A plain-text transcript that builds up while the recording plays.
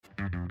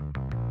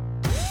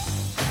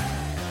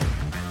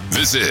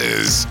This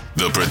is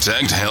the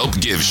Protect, Help,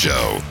 Give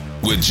Show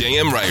with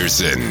J.M.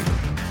 Ryerson.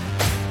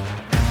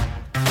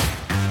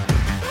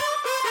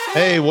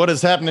 Hey, what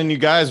is happening, you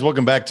guys?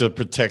 Welcome back to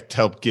Protect,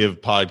 Help, Give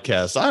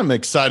podcast. I'm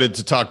excited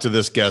to talk to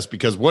this guest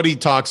because what he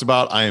talks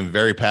about, I am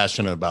very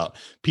passionate about.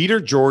 Peter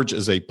George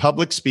is a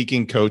public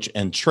speaking coach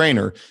and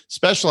trainer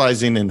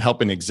specializing in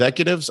helping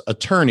executives,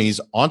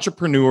 attorneys,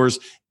 entrepreneurs,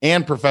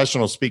 and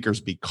professional speakers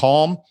be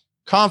calm,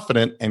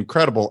 confident, and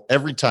credible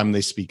every time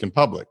they speak in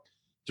public.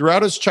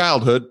 Throughout his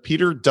childhood,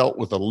 Peter dealt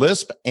with a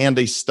lisp and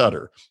a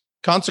stutter.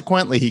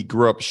 Consequently, he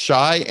grew up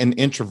shy and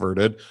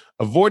introverted,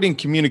 avoiding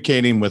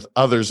communicating with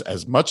others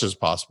as much as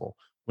possible.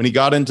 When he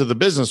got into the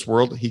business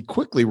world, he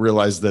quickly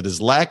realized that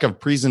his lack of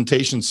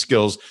presentation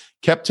skills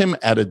kept him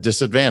at a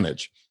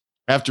disadvantage.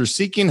 After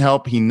seeking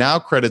help, he now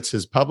credits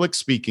his public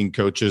speaking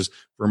coaches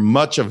for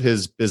much of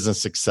his business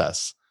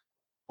success.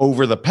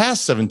 Over the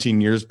past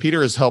 17 years,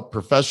 Peter has helped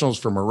professionals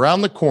from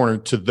around the corner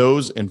to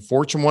those in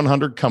Fortune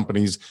 100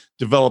 companies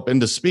develop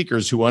into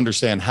speakers who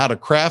understand how to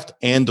craft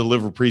and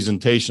deliver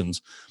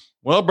presentations.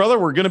 Well, brother,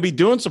 we're going to be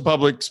doing some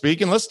public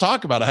speaking. Let's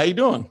talk about it. How you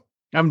doing?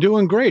 I'm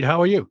doing great.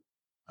 How are you?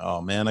 Oh,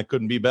 man, I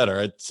couldn't be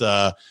better. It's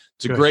a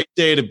great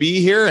day to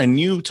be here. And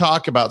you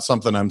talk about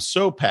something I'm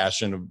so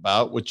passionate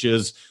about, which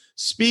is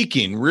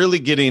speaking, really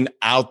getting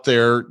out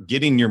there,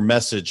 getting your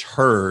message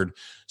heard.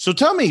 So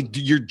tell me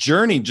your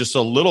journey, just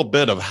a little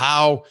bit of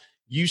how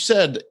you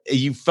said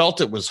you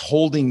felt it was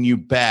holding you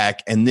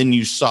back and then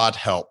you sought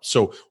help.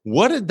 So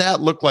what did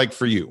that look like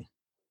for you?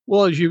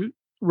 Well, as you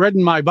read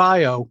in my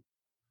bio,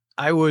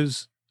 I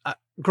was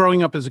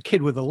growing up as a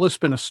kid with a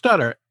lisp and a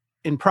stutter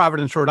in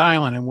Providence, Rhode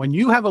Island. And when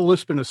you have a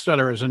lisp and a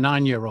stutter as a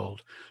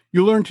 9-year-old,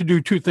 you learn to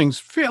do two things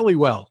fairly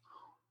well.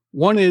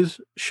 One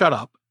is shut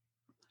up,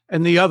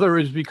 and the other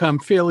is become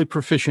fairly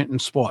proficient in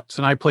sports.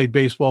 And I played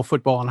baseball,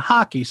 football, and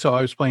hockey, so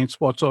I was playing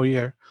sports all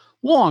year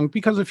long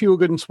because if you were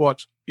good in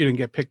sports, you didn't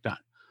get picked on.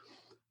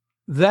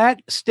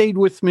 That stayed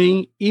with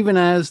me even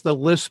as the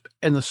lisp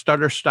and the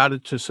stutter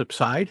started to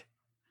subside.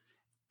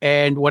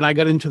 And when I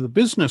got into the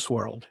business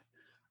world,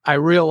 I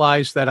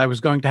realized that I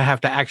was going to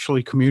have to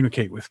actually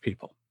communicate with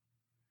people.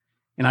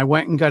 And I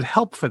went and got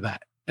help for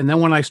that. And then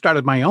when I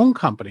started my own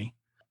company,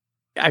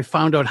 I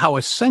found out how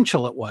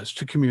essential it was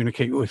to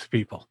communicate with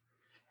people.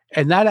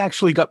 And that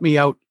actually got me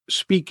out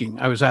speaking.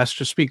 I was asked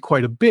to speak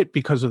quite a bit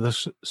because of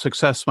the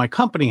success my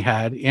company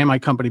had, and my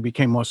company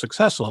became more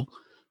successful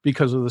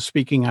because of the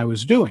speaking I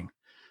was doing.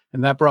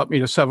 And that brought me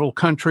to several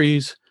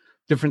countries,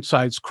 different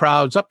size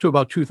crowds, up to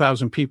about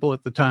 2,000 people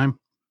at the time.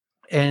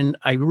 And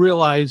I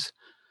realized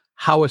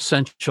how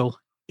essential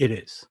it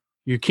is.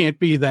 You can't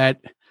be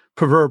that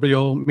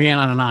proverbial man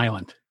on an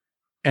island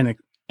and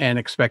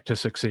expect to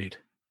succeed.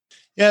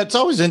 Yeah, it's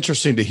always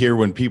interesting to hear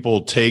when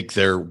people take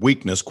their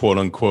weakness, quote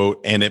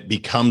unquote, and it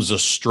becomes a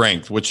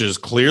strength, which is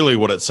clearly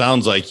what it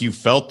sounds like. You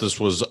felt this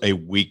was a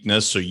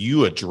weakness, so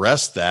you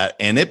addressed that,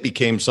 and it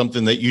became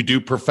something that you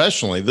do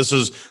professionally. This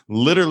is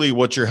literally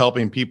what you're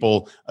helping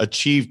people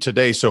achieve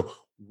today. So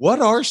what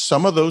are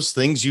some of those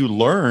things you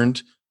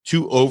learned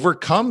to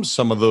overcome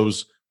some of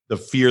the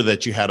fear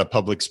that you had of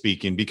public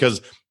speaking? Because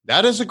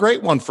that is a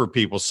great one for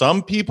people.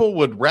 Some people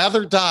would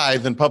rather die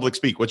than public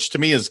speak, which to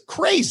me is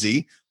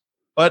crazy,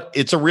 but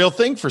it's a real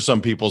thing for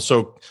some people.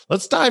 So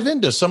let's dive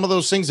into some of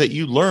those things that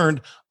you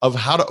learned of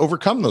how to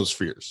overcome those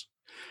fears.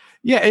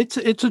 Yeah, it's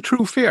a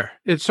true fear.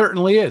 It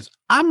certainly is.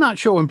 I'm not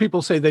sure when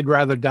people say they'd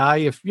rather die,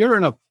 if you're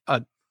in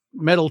a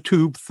metal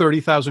tube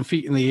 30,000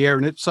 feet in the air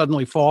and it's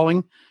suddenly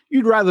falling,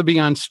 you'd rather be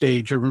on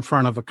stage or in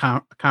front of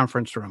a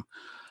conference room.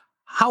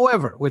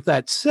 However, with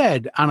that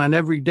said, on an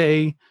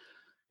everyday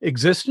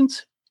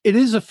existence, it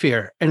is a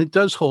fear and it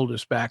does hold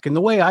us back. And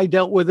the way I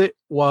dealt with it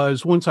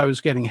was once I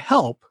was getting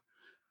help,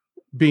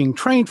 being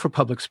trained for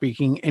public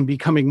speaking and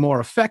becoming more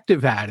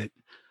effective at it.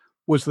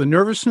 Was the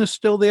nervousness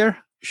still there?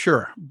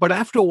 Sure. But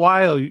after a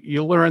while,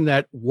 you learn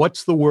that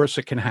what's the worst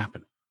that can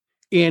happen?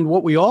 And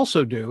what we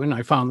also do, and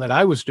I found that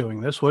I was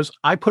doing this, was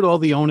I put all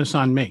the onus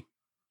on me.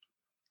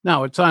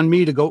 Now it's on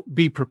me to go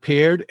be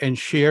prepared and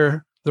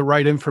share the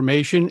right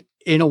information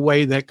in a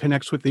way that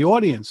connects with the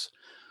audience.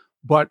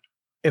 But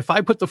if I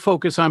put the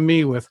focus on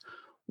me with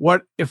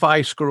what if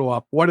I screw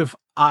up? What if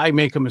I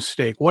make a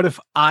mistake? What if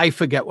I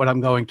forget what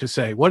I'm going to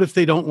say? What if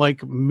they don't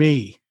like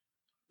me?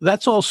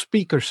 That's all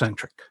speaker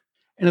centric.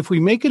 And if we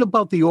make it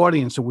about the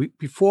audience, and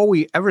before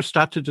we ever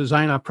start to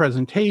design our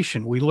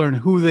presentation, we learn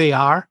who they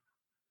are,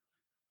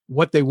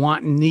 what they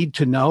want and need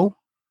to know,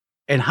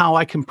 and how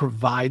I can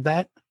provide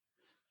that.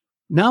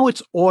 Now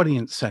it's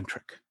audience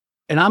centric.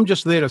 And I'm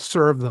just there to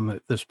serve them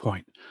at this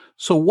point.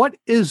 So what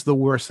is the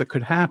worst that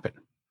could happen?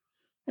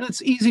 And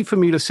it's easy for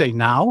me to say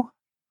now,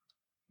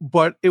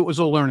 but it was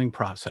a learning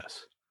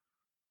process.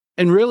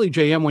 And really,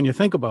 JM, when you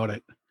think about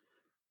it,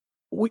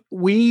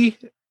 we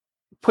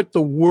put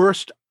the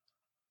worst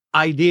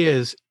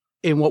ideas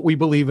in what we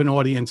believe an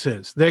audience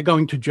is. They're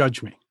going to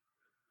judge me.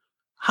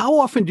 How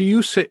often do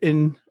you sit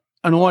in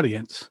an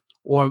audience,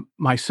 or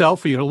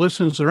myself or your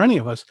listeners or any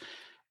of us,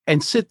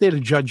 and sit there to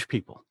judge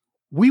people?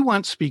 We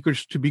want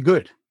speakers to be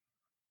good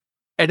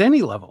at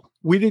any level.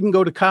 We didn't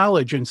go to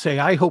college and say,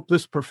 I hope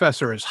this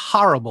professor is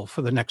horrible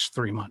for the next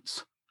 3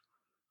 months.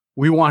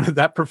 We wanted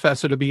that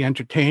professor to be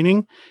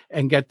entertaining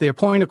and get their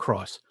point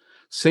across.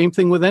 Same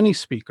thing with any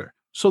speaker.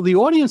 So the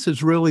audience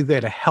is really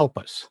there to help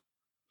us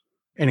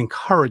and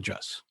encourage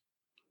us.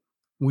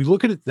 We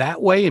look at it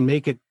that way and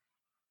make it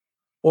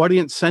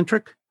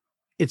audience-centric,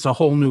 it's a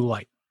whole new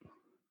light.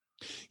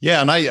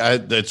 Yeah, and I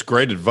that's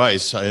great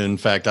advice. In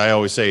fact, I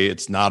always say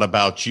it's not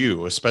about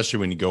you, especially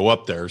when you go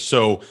up there.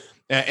 So,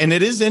 and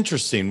it is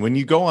interesting when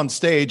you go on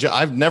stage.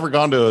 I've never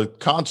gone to a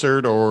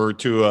concert or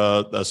to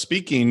a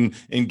speaking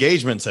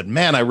engagement and said,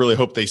 man, I really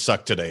hope they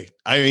suck today.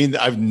 I mean,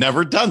 I've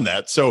never done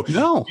that. So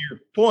No. to your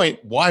point,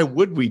 why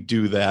would we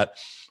do that?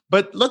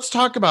 But let's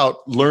talk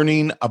about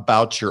learning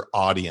about your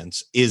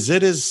audience. Is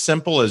it as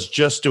simple as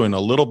just doing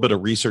a little bit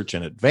of research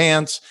in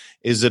advance?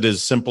 Is it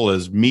as simple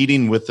as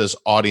meeting with this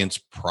audience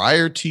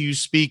prior to you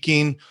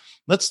speaking?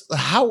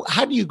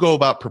 How do you go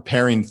about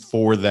preparing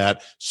for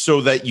that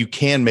so that you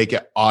can make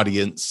it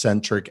audience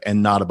centric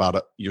and not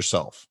about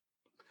yourself?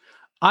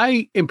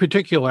 I, in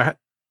particular,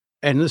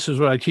 and this is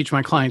what I teach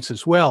my clients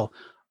as well,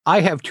 I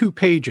have 2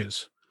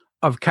 pages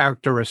of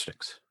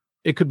characteristics.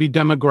 It could be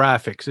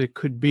demographics, it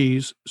could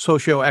be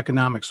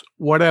socioeconomics,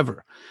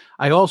 whatever.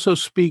 I also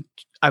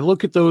I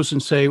look at those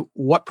and say,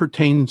 what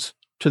pertains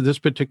to this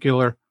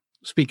particular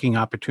speaking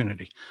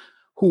opportunity?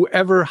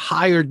 Whoever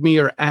hired me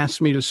or asked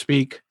me to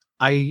speak,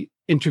 I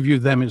interview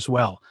them as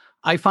well.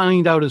 I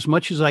find out as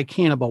much as I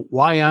can about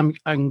why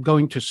I'm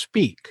going to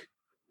speak.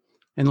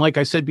 And like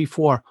I said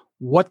before,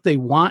 what they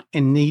want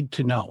and need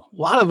to know.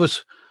 A lot of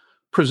us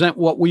present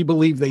what we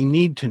believe they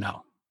need to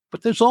know,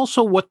 but there's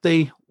also what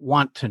they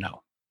want to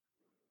know.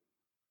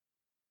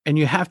 And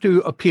you have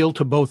to appeal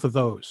to both of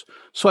those.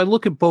 So I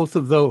look at both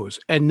of those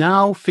and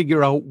now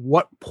figure out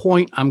what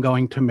point I'm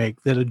going to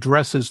make that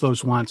addresses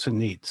those wants and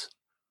needs.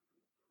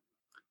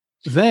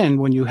 Then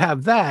when you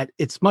have that,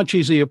 it's much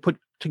easier to put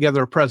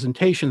together a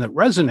presentation that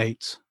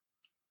resonates.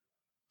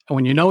 And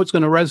when you know it's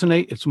going to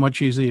resonate, it's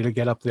much easier to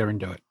get up there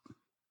and do it.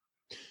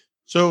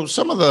 So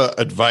some of the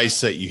advice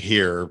that you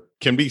hear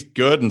can be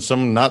good and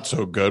some not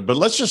so good, but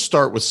let's just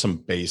start with some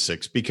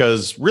basics,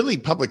 because really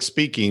public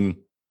speaking,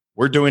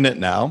 we're doing it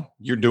now.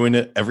 You're doing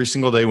it every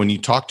single day when you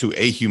talk to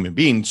a human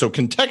being. So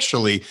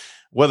contextually,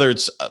 whether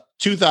it's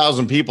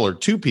 2,000 people or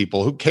 2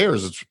 people, who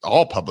cares? It's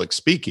all public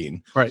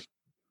speaking. Right.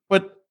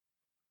 But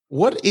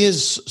what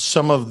is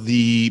some of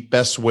the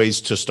best ways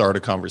to start a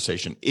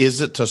conversation?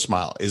 Is it to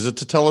smile? Is it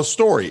to tell a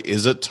story?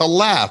 Is it to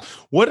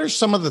laugh? What are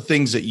some of the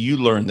things that you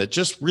learned that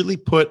just really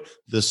put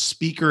the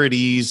speaker at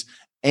ease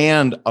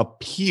and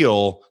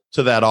appeal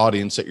to that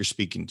audience that you're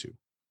speaking to?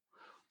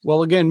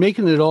 Well, again,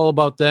 making it all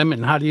about them.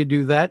 And how do you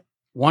do that?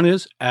 One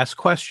is ask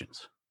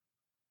questions.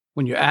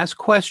 When you ask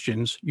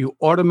questions, you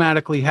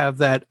automatically have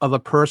that other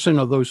person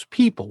or those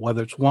people,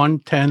 whether it's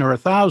 1, 10, or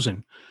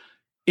 1,000,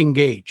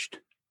 engaged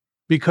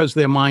because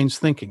their mind's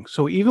thinking.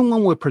 So even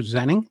when we're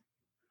presenting,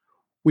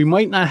 we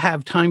might not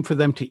have time for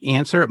them to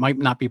answer. It might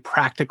not be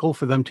practical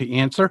for them to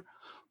answer.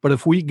 But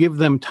if we give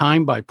them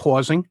time by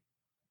pausing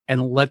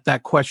and let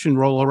that question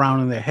roll around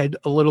in their head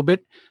a little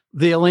bit,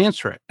 they'll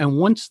answer it. And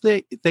once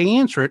they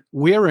answer it,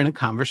 we're in a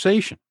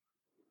conversation.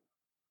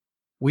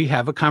 We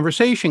have a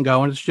conversation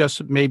going. It's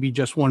just maybe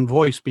just one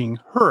voice being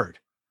heard.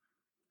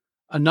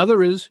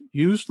 Another is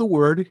use the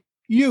word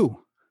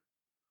you.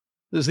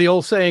 There's the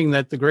old saying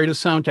that the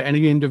greatest sound to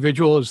any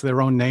individual is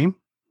their own name.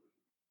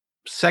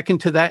 Second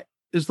to that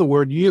is the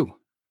word you.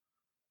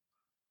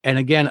 And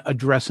again,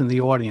 addressing the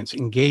audience,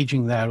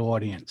 engaging that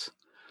audience.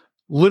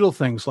 Little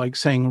things like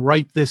saying,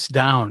 write this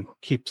down,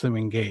 keeps them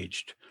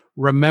engaged.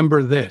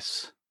 Remember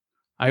this.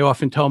 I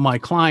often tell my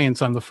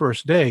clients on the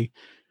first day,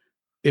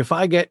 if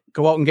I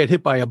go out and get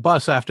hit by a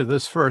bus after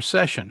this first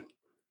session,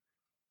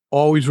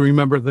 always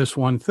remember this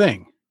one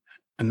thing.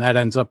 And that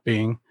ends up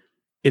being,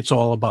 it's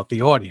all about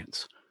the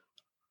audience.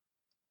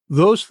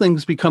 Those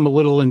things become a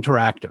little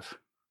interactive.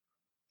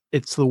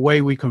 It's the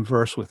way we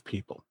converse with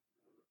people.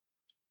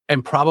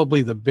 And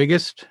probably the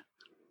biggest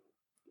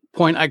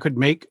point I could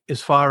make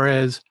as far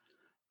as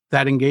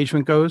that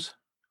engagement goes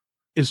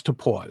is to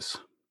pause.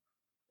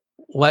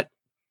 Let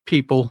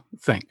people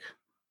think.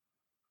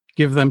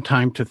 Give them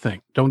time to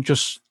think. Don't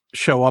just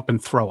show up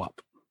and throw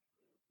up,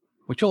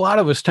 which a lot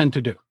of us tend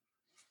to do.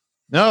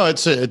 No,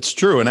 it's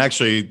true. And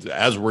actually,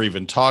 as we're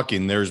even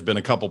talking, there's been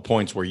a couple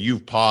points where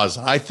you've paused.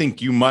 I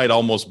think you might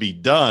almost be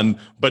done,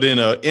 but in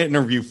an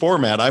interview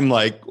format, I'm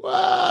like,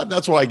 well,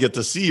 that's why I get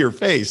to see your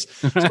face.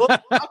 So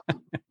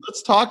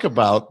let's talk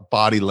about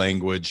body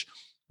language.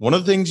 One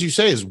of the things you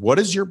say is, what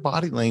is your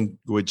body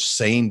language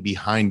saying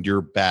behind your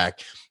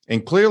back?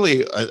 And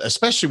clearly,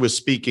 especially with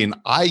speaking,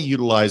 I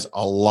utilize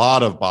a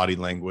lot of body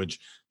language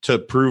to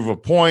prove a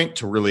point,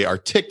 to really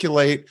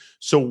articulate.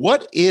 So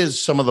what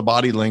is some of the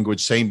body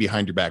language saying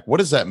behind your back? What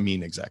does that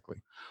mean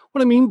exactly?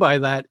 What I mean by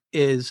that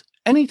is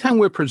anytime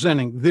we're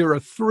presenting, there are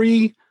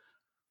 3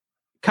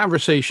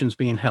 conversations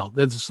being held.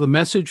 There's the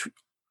message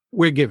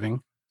we're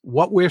giving,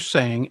 what we're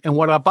saying, and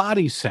what our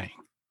body's saying.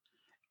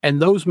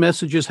 And those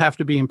messages have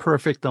to be in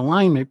perfect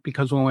alignment,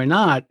 because when we're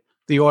not,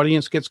 the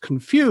audience gets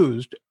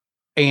confused.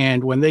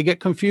 And when they get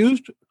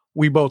confused,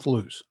 we both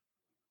lose.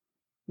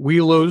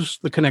 We lose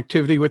the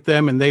connectivity with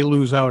them and they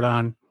lose out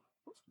on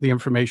the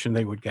information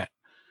they would get.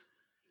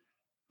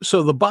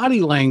 So the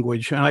body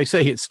language, and I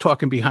say it's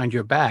talking behind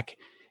your back,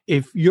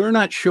 if you're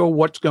not sure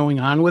what's going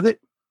on with it,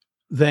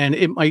 then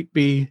it might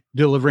be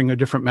delivering a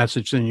different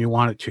message than you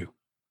want it to.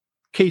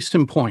 Case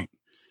in point,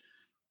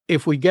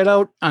 if we get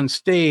out on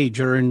stage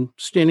or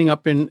standing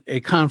up in a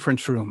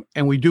conference room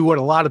and we do what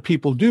a lot of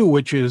people do,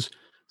 which is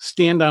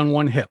stand on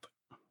one hip.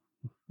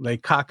 They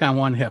cock on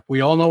one hip.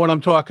 We all know what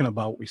I'm talking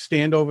about. We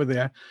stand over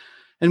there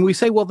and we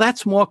say, well,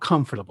 that's more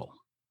comfortable.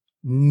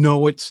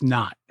 No, it's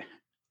not.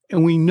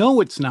 And we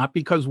know it's not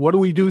because what do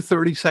we do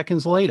 30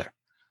 seconds later?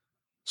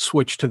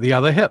 Switch to the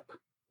other hip.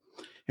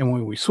 And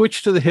when we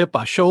switch to the hip,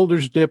 our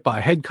shoulders dip, our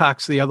head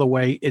cocks the other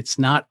way. It's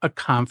not a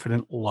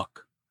confident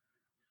look.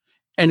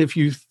 And if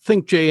you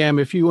think, JM,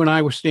 if you and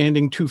I were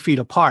standing 2 feet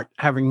apart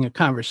having a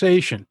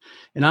conversation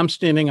and I'm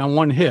standing on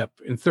one hip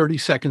and 30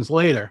 seconds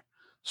later,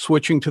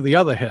 switching to the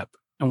other hip,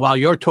 and while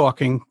you're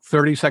talking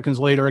 30 seconds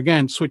later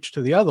again, switch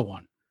to the other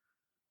one,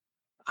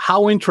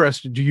 how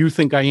interested do you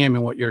think I am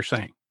in what you're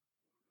saying?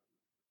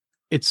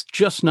 It's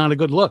just not a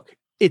good look.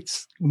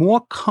 It's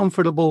more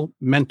comfortable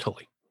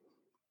mentally.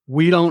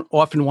 We don't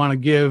often want to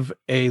give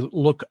a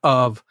look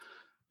of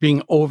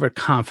being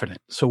overconfident.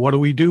 So what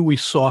do? We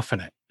soften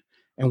it.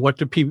 And what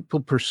do people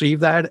perceive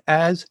that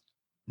as?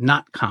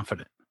 Not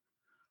confident.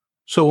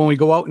 So when we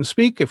go out and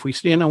speak, if we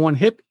stand on one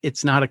hip,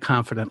 it's not a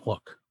confident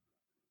look.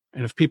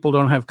 And if people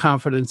don't have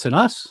confidence in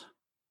us,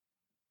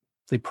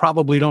 they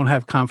probably don't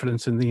have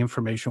confidence in the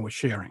information we're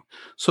sharing.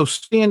 So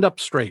stand up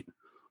straight.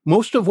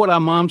 Most of what our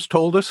moms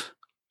told us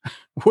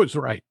was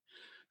right.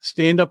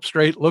 Stand up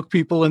straight, look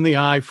people in the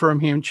eye, firm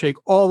handshake,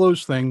 all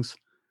those things.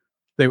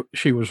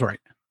 She was right.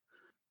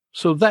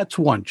 So that's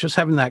one, just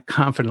having that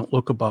confident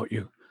look about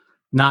you,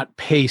 not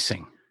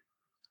pacing.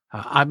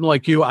 I'm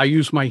like you, I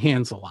use my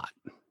hands a lot.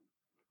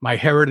 My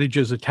heritage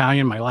is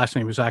Italian. My last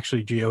name is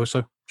actually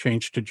Giosa,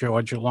 changed to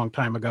George a long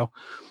time ago.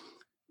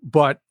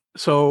 But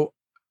so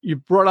you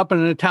brought up in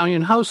an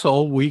Italian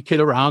household, we kid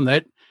around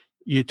that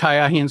you tie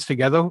our hands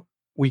together,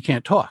 we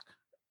can't talk.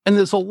 And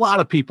there's a lot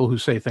of people who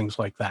say things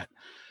like that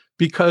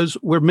because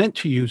we're meant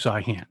to use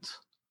our hands.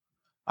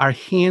 Our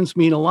hands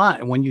mean a lot.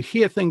 And when you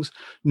hear things,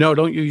 no,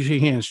 don't use your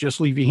hands, just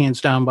leave your hands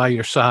down by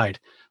your side.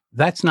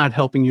 That's not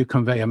helping you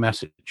convey a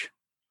message.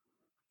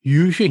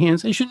 Use your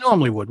hands as you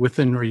normally would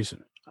within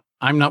reason.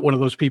 I'm not one of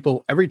those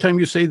people. Every time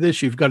you say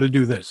this, you've got to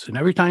do this. And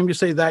every time you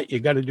say that, you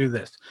got to do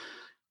this.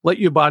 Let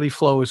your body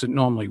flow as it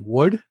normally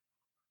would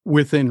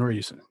within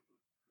reason.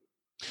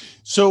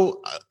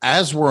 So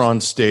as we're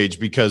on stage,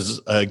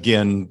 because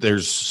again,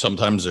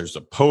 sometimes there's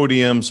a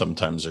podium,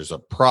 sometimes there's a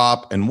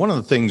prop. And one of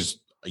the things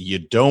you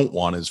don't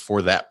want is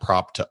for that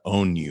prop to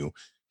own you.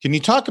 Can you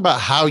talk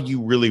about how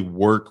you really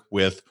work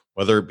with,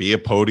 whether it be a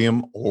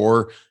podium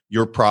or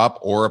your prop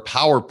or a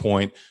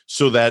PowerPoint,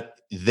 so that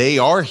they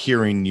are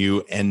hearing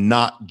you and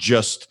not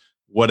just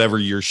whatever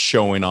you're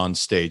showing on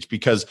stage?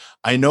 Because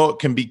I know it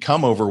can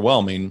become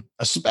overwhelming,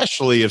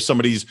 especially if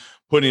somebody's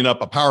putting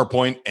up a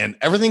PowerPoint and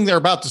everything they're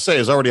about to say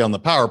is already on the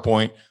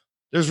PowerPoint.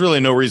 There's really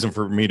no reason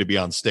for me to be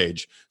on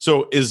stage.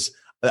 So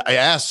I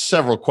asked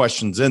several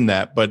questions in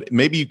that, but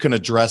maybe you can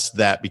address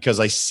that, because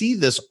I see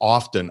this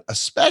often,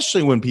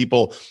 especially when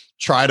people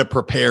try to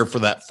prepare for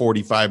that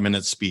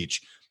 45-minute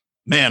speech.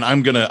 Man,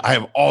 I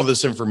have all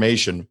this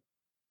information,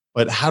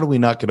 but how do we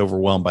not get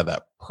overwhelmed by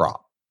that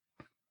prop?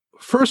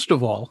 First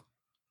of all,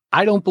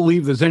 I don't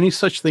believe there's any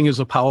such thing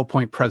as a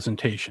PowerPoint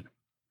presentation.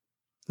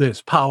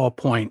 There's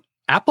PowerPoint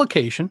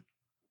application,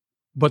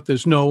 but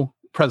there's no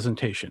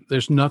presentation.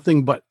 There's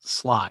nothing but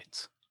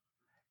slides.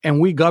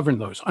 And we govern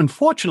those.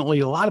 Unfortunately,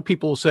 a lot of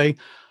people will say,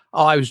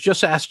 oh, I was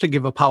just asked to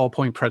give a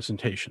PowerPoint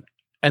presentation.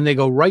 And they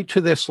go right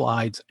to their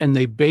slides and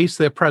they base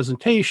their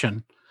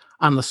presentation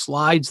on the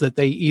slides that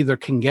they either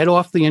can get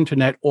off the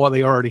internet or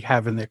they already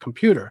have in their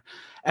computer,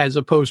 as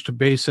opposed to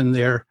basing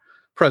their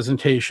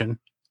presentation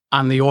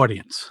on the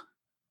audience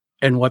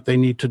and what they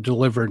need to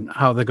deliver and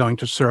how they're going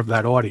to serve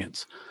that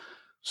audience.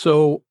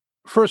 So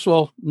first of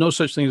all, no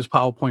such thing as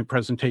PowerPoint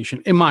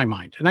presentation in my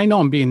mind. And I know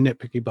I'm being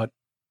nitpicky, but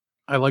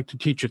I like to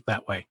teach it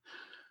that way.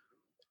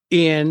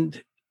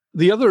 And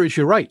the other is,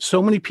 you're right.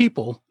 So many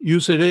people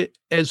use it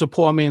as a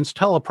poor man's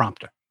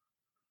teleprompter.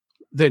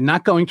 They're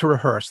not going to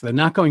rehearse. They're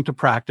not going to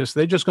practice.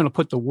 They're just going to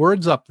put the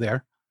words up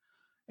there.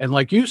 And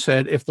like you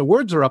said, if the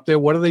words are up there,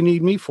 what do they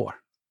need me for?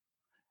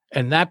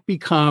 And that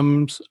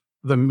becomes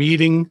the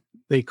meeting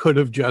they could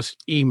have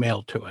just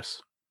emailed to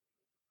us.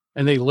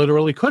 And they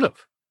literally could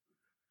have.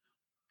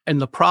 And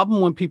the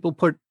problem when people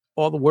put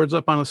all the words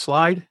up on a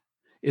slide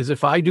is,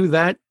 if I do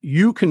that,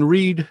 you can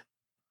read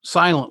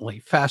silently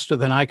faster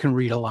than I can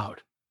read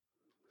aloud.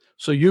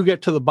 So you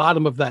get to the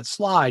bottom of that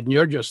slide and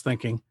you're just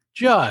thinking,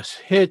 just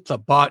hit the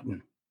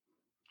button,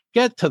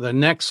 get to the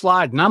next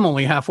slide. And I'm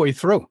only halfway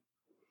through.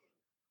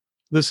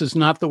 This is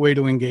not the way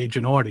to engage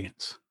an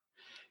audience.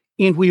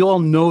 And we all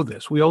know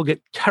this. We all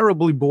get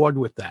terribly bored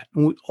with that.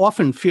 And we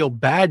often feel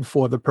bad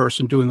for the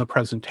person doing the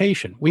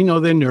presentation. We know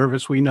they're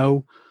nervous. We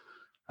know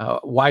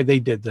why they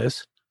did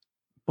this.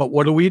 But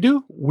what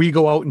do? We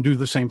go out and do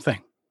the same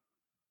thing,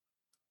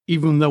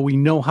 even though we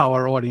know how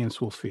our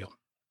audience will feel.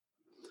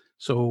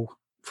 So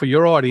for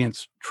your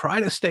audience,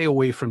 try to stay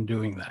away from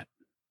doing that.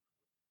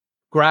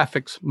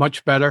 Graphics,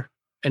 much better.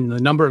 And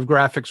the number of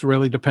graphics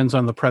really depends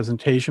on the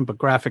presentation, but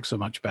graphics are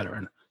much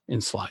better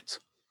in slides.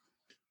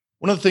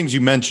 One of the things you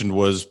mentioned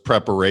was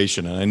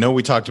preparation. And I know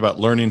we talked about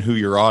learning who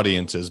your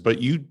audience is,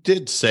 but you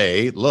did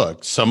say,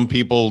 look, some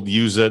people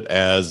use it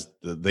as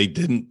they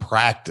didn't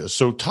practice.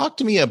 So talk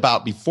to me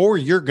about, before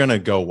you're going to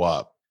go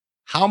up,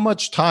 how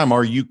much time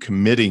are you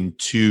committing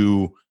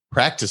to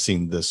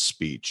practicing this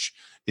speech?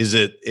 Is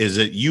it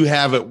you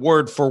have it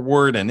word for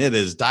word and it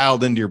is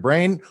dialed into your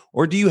brain?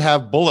 Or do you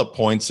have bullet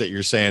points that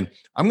you're saying,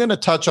 I'm going to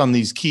touch on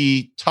these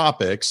key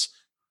topics,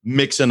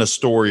 mix in a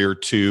story or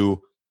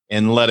two,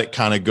 and let it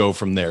kind of go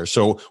from there?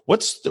 So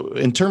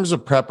in terms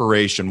of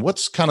preparation,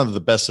 what's kind of the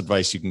best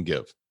advice you can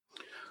give?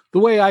 The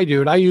way I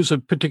do it, I use a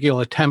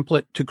particular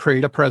template to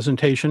create a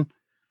presentation,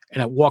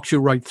 and it walks you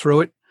right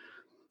through it.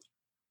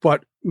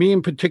 But me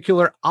in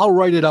particular, I'll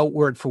write it out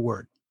word for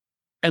word.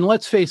 And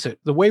let's face it,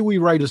 the way we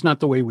write is not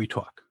the way we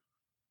talk.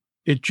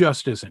 It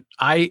just isn't.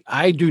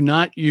 I do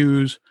not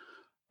use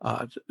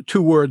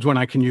 2 words when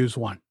I can use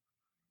one.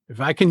 If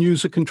I can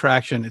use a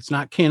contraction, it's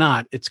not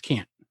cannot, it's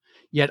can't.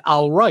 Yet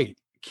I'll write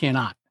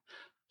cannot.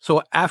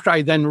 So after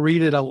I then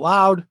read it out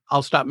loud,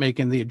 I'll stop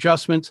making the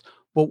adjustments.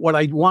 But what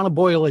I want to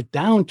boil it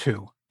down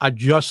to are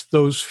just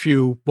those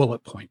few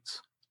bullet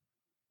points.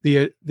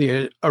 The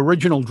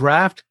original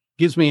draft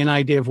gives me an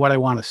idea of what I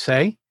want to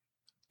say,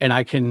 and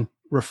I can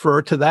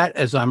refer to that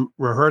as I'm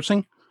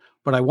rehearsing.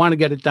 But I want to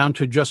get it down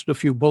to just a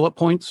few bullet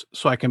points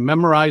so I can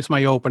memorize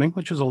my opening,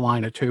 which is a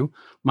line or two,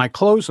 my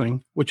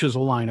closing, which is a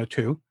line or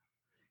two,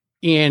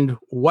 and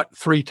what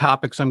 3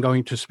 topics I'm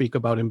going to speak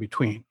about in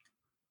between.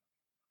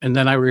 And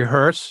then I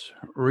rehearse,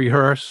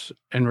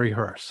 and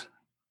rehearse.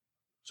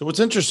 So what's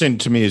interesting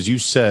to me is you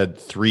said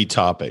 3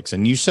 topics,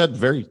 and you said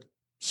very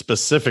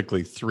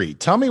specifically 3.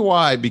 Tell me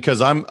why,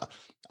 because I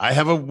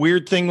have a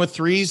weird thing with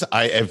 3s.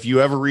 If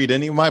you ever read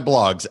any of my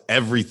blogs,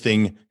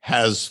 everything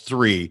has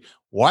 3.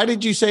 Why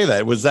did you say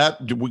that?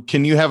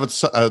 Can you have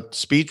a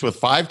speech with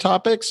 5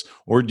 topics,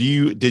 or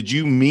did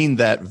you mean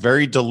that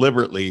very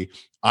deliberately?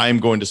 I'm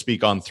going to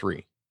speak on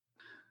 3.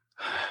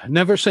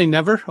 Never say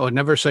never, or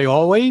never say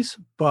always,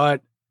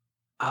 but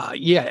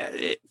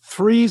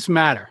 3s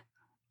matter.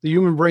 The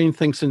human brain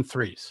thinks in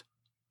 3s.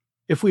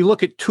 If we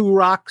look at 2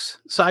 rocks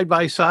side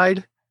by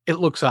side, it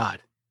looks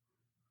odd.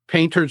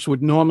 Painters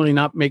would normally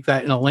not make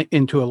that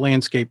into a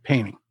landscape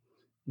painting.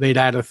 They'd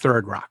add a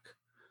 3rd rock.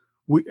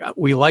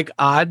 We like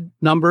odd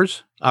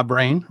numbers. Our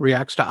brain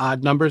reacts to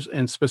odd numbers,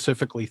 and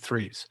specifically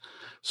 3s.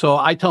 So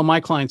I tell my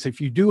clients, if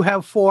you do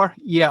have 4,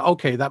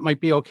 okay, that might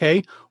be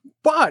okay.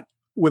 But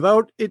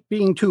without it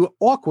being too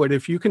awkward,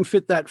 if you can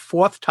fit that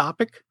 4th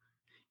topic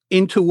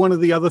into one of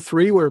the other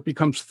 3 where it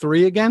becomes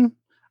 3 again,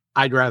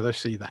 I'd rather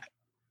see that,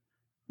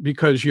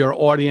 because your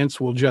audience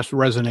will just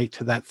resonate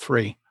to that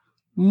 3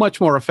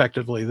 much more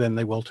effectively than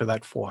they will to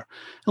that 4.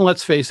 And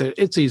let's face it,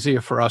 it's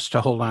easier for us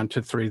to hold on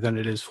to 3 than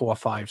it is 4,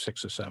 5,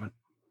 6, or 7.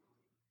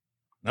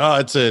 No,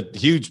 it's a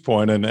huge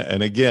point.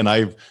 And again,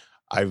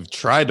 I've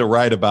tried to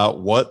write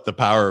about what the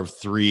power of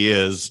 3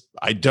 is.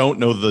 I don't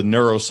know the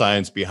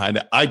neuroscience behind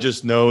it. I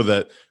just know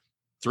that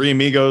 3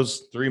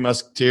 Amigos, 3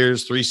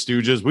 Musketeers, 3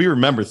 Stooges. We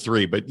remember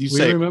 3, but we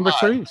remember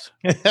 3s.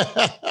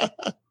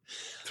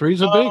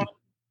 3s are big.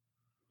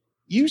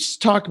 You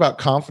talk about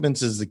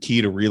confidence is the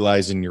key to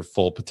realizing your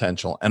full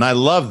potential. And I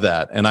love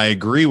that. And I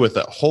agree with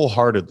it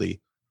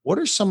wholeheartedly. What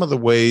are some of the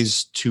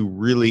ways to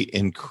really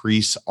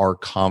increase our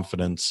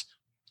confidence?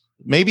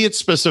 Maybe it's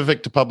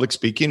specific to public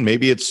speaking.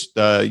 Maybe it's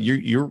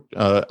you're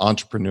an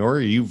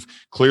entrepreneur. You've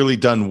clearly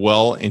done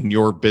well in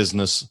your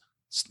business,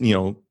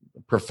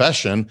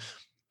 profession.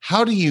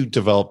 How do you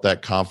develop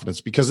that confidence?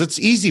 Because it's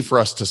easy for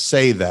us to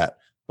say that,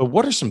 but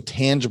what are some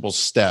tangible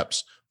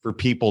steps for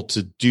people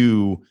to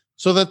do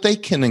so that they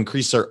can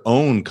increase their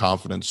own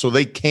confidence, so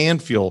they can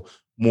feel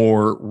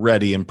more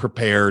ready and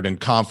prepared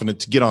and confident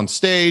to get on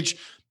stage,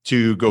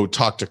 to go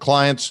talk to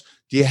clients?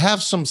 Do you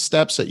have some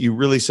steps that you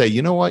really say,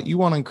 you know what, you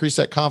want to increase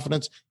that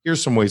confidence?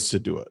 Here's some ways to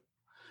do it.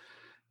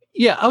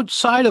 Yeah,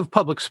 outside of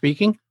public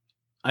speaking,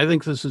 I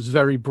think this is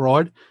very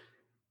broad.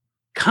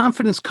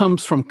 Confidence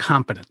comes from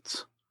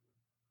competence.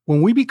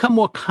 When we become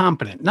more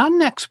competent, not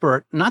an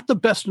expert, not the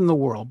best in the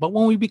world, but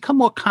when we become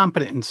more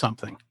competent in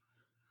something,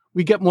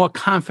 we get more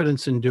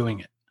confidence in doing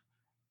it.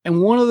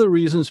 And one of the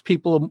reasons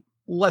people are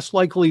less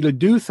likely to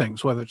do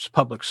things, whether it's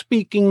public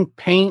speaking,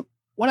 paint,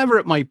 whatever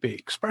it might be,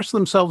 express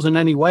themselves in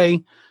any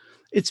way,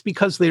 it's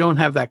because they don't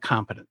have that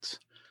competence.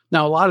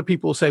 Now, a lot of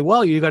people say,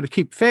 well, you got to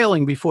keep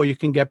failing before you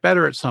can get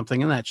better at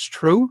something. And that's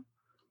true.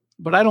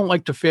 But I don't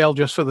like to fail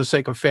just for the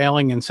sake of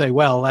failing and say,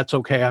 well, that's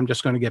okay, I'm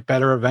just going to get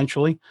better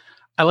eventually.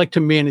 I like to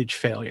manage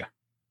failure.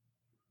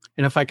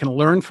 And if I can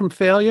learn from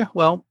failure,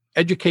 well,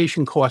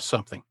 education costs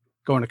something.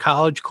 Going to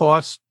college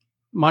costs,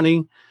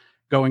 money.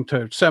 Going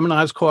to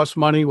seminars costs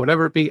money,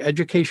 whatever it be,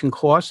 education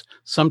costs.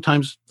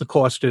 Sometimes the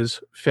cost is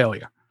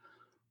failure.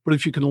 But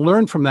if you can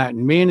learn from that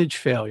and manage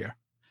failure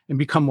and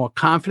become more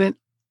confident,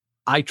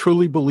 I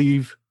truly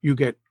believe you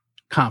get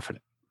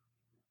confident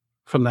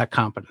from that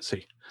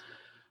competency.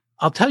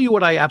 I'll tell you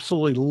what I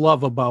absolutely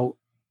love about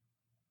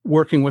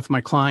working with my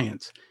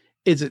clients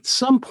is at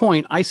some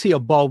point I see a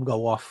bulb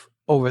go off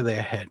over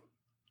their head.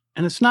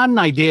 And it's not an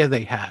idea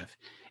they have.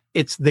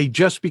 It's they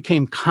just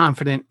became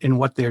confident in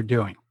what they're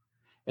doing.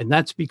 And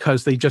that's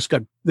because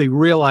they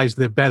realize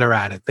they're better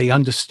at it. They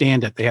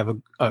understand it. They have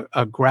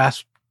a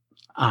grasp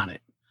on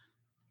it.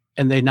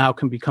 And they now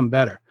can become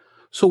better.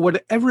 So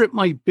whatever it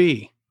might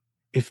be,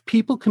 if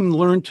people can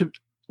learn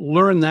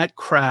that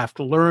craft,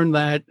 learn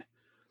that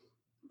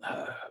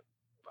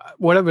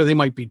whatever they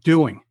might be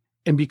doing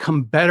and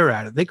become better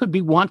at it. They could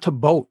want to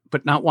boat,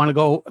 but not want to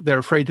go. They're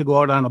afraid to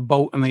go out on a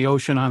boat in the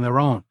ocean on their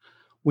own.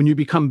 When you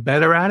become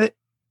better at it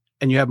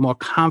and you have more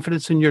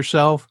confidence in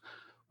yourself,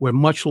 we're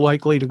much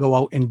likely to go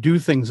out and do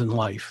things in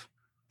life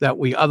that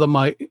we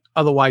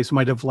otherwise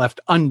might have left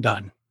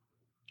undone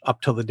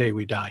up till the day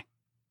we die.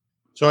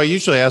 So I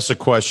usually ask the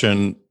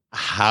question,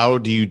 how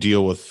do you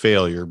deal with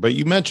failure? But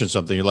you mentioned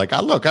something. You're like,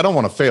 look, I don't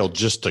want to fail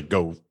just to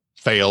go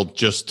fail,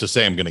 just to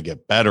say I'm going to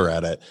get better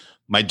at it.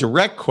 My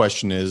direct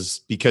question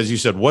is, because you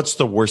said, what's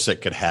the worst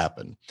that could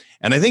happen?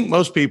 And I think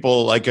most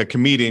people, like a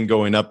comedian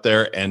going up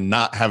there and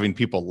not having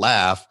people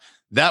laugh,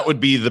 that would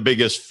be the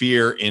biggest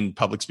fear in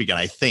public speaking,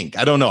 I think.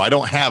 I don't know. I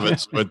don't have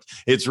it, but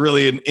it's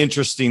really an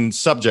interesting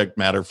subject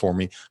matter for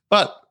me.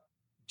 But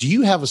do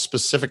you have a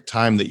specific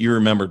time that you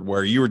remembered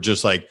where you were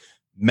just like,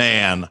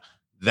 man,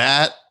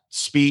 that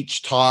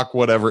speech, talk,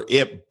 whatever,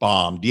 it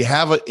bombed? Do you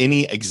have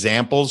any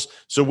examples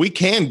so we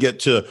can get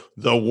to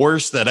the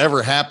worst that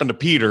ever happened to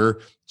Peter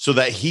so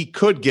that he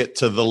could get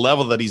to the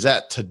level that he's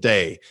at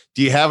today?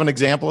 Do you have an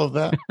example of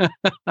that?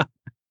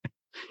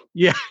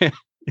 Yeah.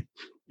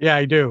 Yeah,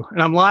 I do.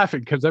 And I'm laughing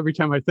because every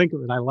time I think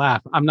of it, I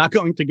laugh. I'm not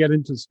going to get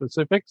into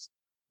specifics,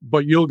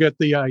 but you'll get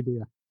the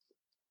idea.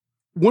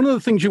 One of the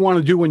things you want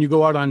to do when you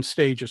go out on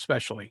stage,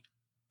 especially,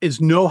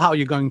 is know how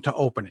you're going to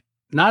open it.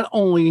 Not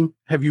only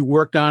have you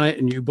worked on it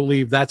and you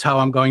believe that's how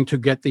I'm going to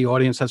get the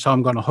audience, that's how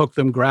I'm going to hook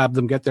them, grab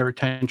them, get their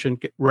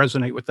attention,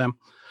 resonate with them,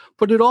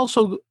 but it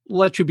also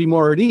lets you be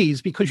more at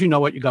ease because you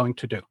know what you're going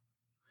to do.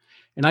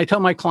 And I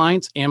tell my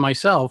clients and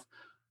myself,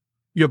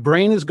 your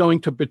brain is going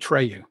to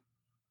betray you.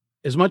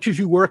 As much as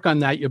you work on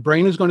that, your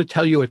brain is going to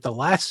tell you at the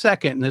last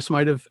second, and this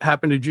might have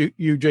happened to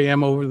you,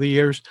 JM, over the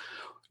years,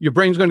 your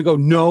brain's going to go,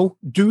 no,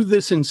 do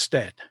this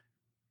instead,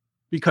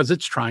 because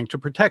it's trying to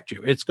protect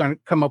you. It's going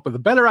to come up with a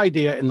better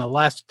idea in the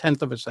last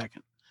 10th of a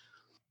second.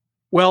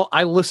 Well,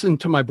 I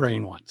listened to my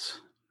brain once,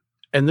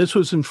 and this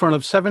was in front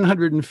of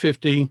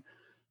 750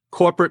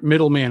 corporate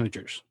middle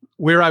managers,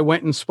 where I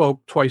went and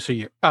spoke twice a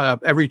year,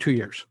 every 2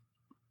 years.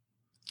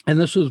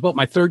 And this was about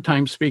my third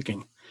time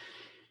speaking.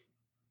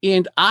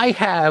 And I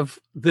have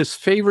this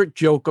favorite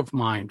joke of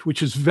mine,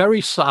 which is very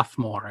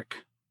sophomoric.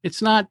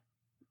 It's not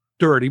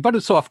dirty, but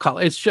it's off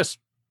color. It's just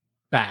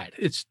bad.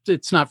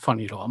 It's not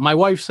funny at all. My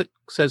wife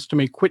says to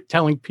me, quit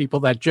telling people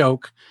that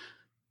joke.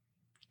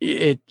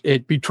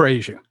 It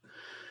betrays you.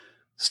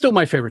 Still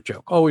my favorite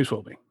joke, always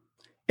will be.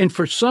 And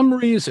for some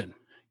reason,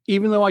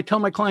 even though I tell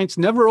my clients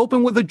never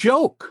open with a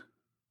joke,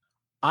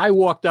 I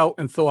walked out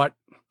and thought,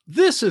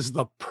 this is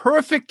the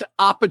perfect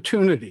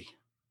opportunity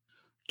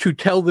to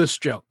tell this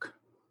joke.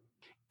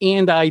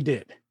 And I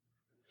did.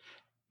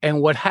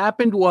 And what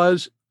happened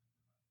was,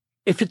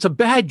 if it's a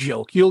bad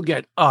joke, you'll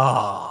get,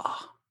 I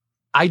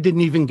didn't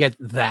even get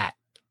that.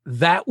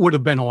 That would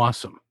have been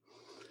awesome.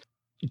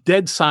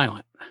 Dead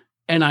silent.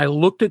 And I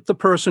looked at the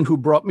person who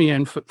brought me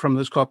in from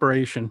this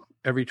corporation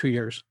every 2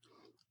 years.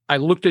 I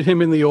looked at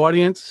him in the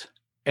audience,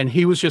 and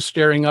he was just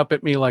staring up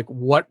at me like,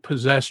 what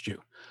possessed you?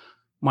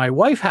 My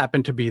wife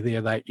happened to be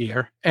there that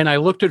year, and I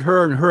looked at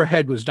her, and her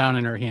head was down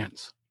in her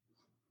hands.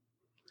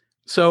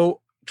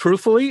 So,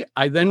 truthfully,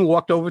 I then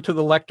walked over to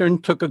the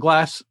lectern, took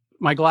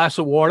my glass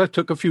of water,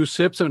 took a few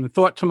sips, and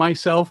thought to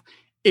myself,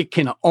 it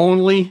can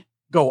only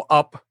go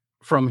up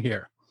from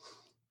here.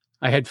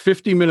 I had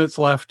 50 minutes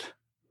left.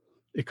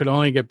 It could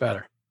only get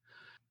better.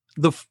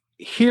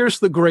 Here's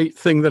the great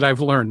thing that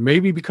I've learned,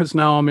 maybe because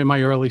now I'm in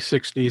my early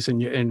 60s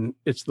and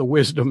it's the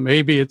wisdom,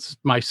 maybe it's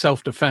my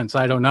self-defense,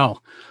 I don't know.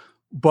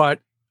 But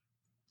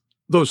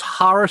those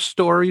horror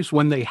stories,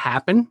 when they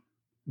happen,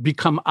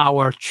 become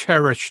our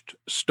cherished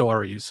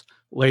stories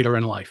later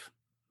in life.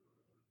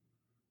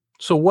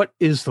 So what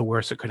is the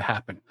worst that could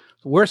happen?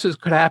 The worst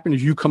that could happen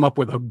is you come up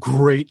with a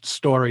great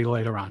story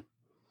later on.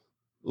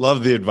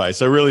 Love the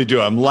advice. I really do.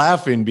 I'm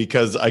laughing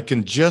because I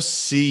can just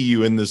see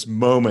you in this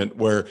moment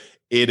where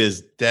it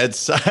is dead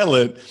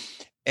silent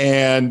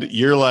and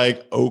you're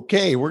like,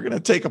 okay, we're going to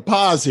take a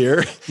pause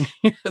here.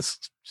 Yes.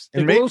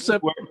 And maybe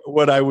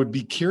what I would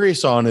be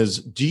curious on is,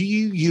 do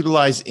you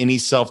utilize any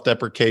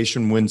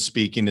self-deprecation when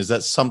speaking? Is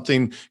that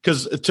something,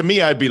 because to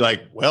me, I'd be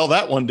like, well,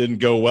 that one didn't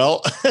go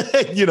well.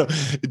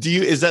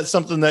 Is that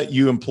something that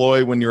you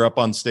employ when you're up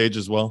on stage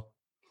as well?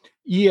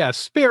 Yes,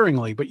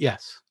 sparingly, but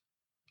yes.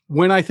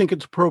 When I think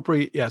it's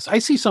appropriate, yes. I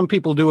see some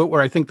people do it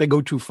where I think they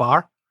go too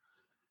far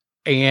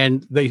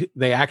and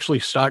they actually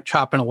start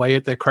chopping away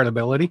at their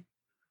credibility.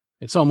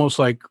 It's almost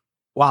like,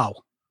 wow,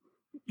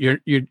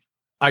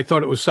 I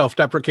thought it was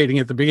self-deprecating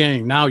at the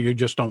beginning. Now you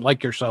just don't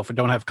like yourself and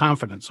don't have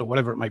confidence or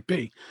whatever it might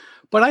be.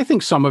 But I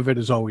think some of it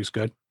is always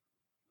good.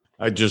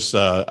 I'm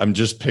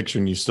just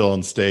picturing you still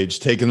on stage,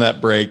 taking that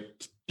break,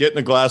 getting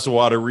a glass of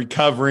water,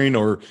 recovering,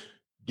 or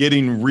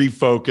getting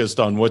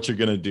refocused on what you're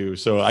going to do.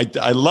 So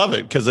I love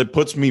it because it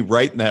puts me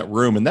right in that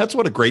room. And that's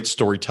what a great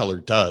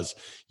storyteller does.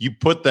 You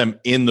put them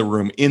in the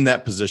room, in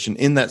that position,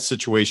 in that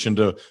situation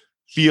to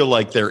feel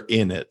like they're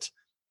in it.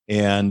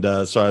 And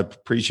so I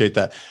appreciate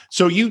that.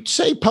 So you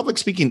say public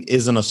speaking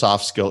isn't a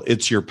soft skill,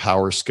 it's your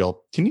power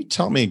skill. Can you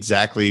tell me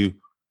exactly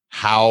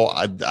how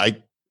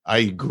I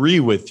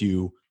agree with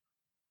you?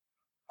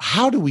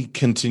 How do we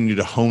continue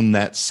to hone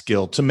that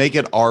skill to make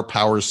it our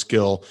power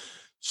skill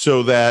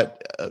so that,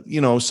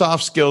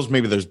 soft skills,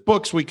 maybe there's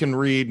books we can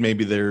read,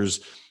 maybe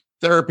there's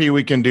therapy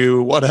we can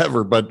do,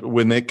 whatever. But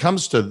when it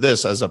comes to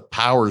this as a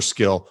power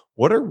skill,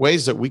 what are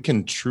ways that we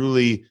can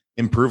truly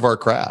improve our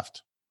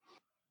craft?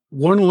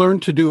 One, learn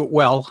to do it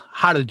well,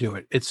 how to do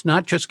it. It's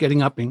not just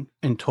getting up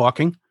and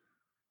talking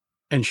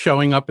and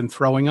showing up and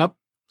throwing up.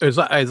 As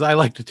I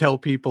like to tell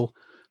people,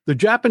 the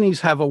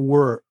Japanese have a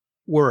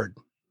word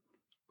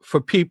for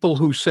people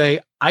who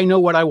say, I know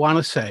what I want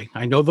to say.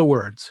 I know the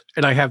words,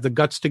 and I have the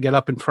guts to get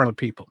up in front of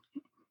people.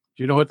 Do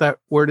you know what that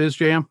word is,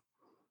 JM?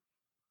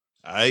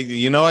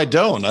 I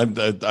don't.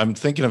 I'm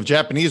thinking of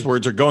Japanese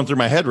words are going through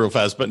my head real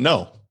fast, but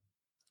no.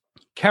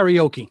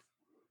 Karaoke.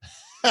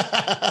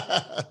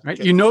 Right?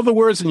 You know the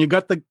words and you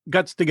got the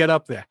guts to get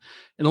up there.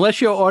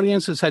 Unless your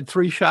audience has had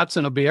 3 shots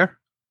and a beer,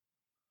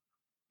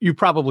 you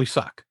probably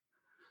suck.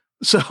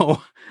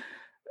 So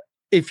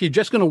if you're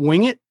just going to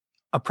wing it,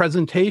 a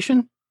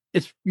presentation,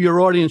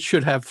 your audience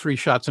should have 3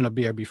 shots and a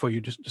beer before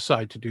you just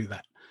decide to do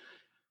that.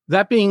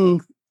 That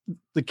being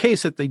the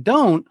case that they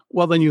don't,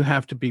 well, then you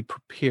have to be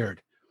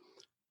prepared.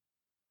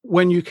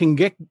 When you can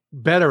get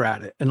better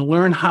at it and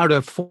learn how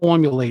to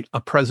formulate a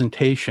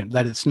presentation,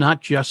 that it's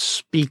not just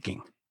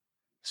speaking,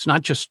 it's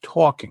not just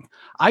talking.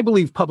 I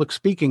believe public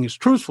speaking is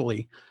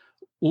truthfully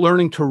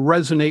learning to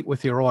resonate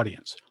with your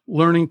audience,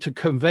 learning to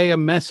convey a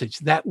message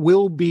that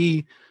will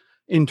be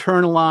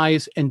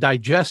internalized and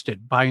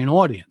digested by an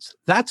audience.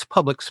 That's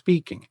public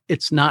speaking.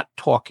 It's not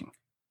talking,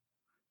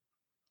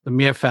 the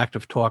mere fact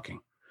of talking.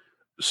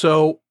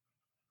 So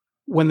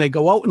when they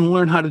go out and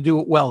learn how to do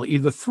it well,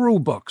 either through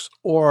books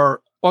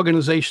or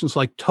organizations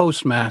like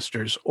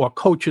Toastmasters or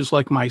coaches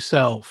like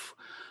myself,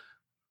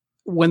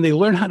 when they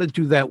learn how to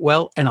do that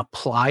well and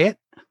apply it,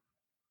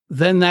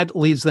 then that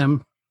leads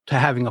them to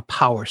having a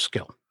power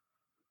skill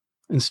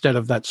instead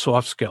of that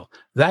soft skill.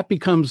 That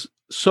becomes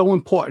so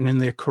important in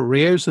their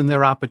careers and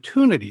their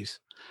opportunities.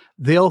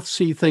 They'll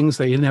see things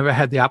they never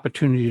had the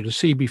opportunity to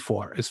see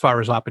before as far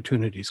as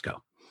opportunities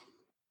go.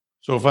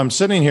 So if I'm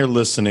sitting here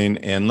listening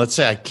and let's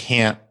say I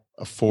can't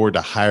afford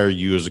to hire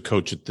you as a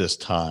coach at this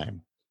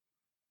time,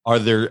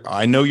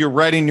 I know you're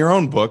writing your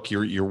own book,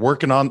 you're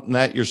working on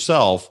that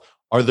yourself.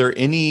 Are there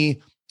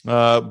any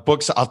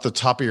books off the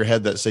top of your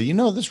head that say,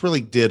 this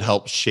really did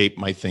help shape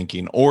my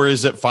thinking? Or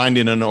is it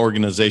finding an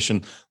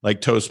organization like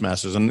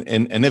Toastmasters?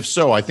 And if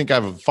so, I think I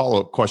have a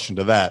follow-up question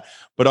to that.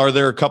 But are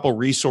there a couple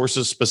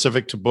resources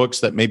specific to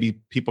books that maybe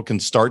people can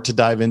start to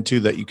dive into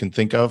that you can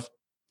think of?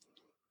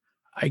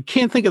 I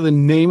can't think of the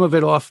name of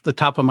it off the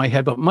top of my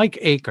head, but Mike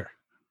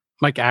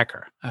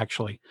Acker,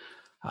 actually,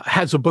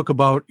 has a book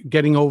about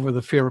getting over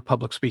the fear of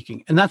public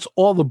speaking. And that's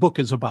all the book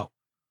is about.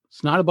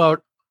 It's not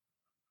about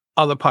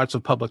other parts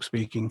of public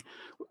speaking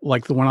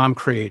like the one I'm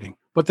creating,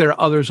 but there are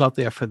others out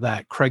there for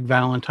that. Craig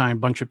Valentine, a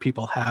bunch of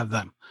people have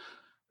them.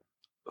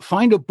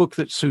 Find a book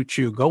that suits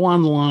you. Go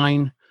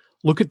online,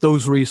 look at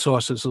those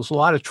resources. There's a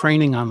lot of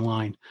training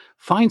online.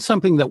 Find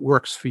something that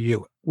works for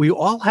you. We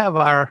all have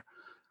our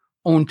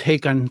own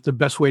take on the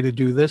best way to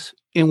do this,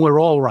 and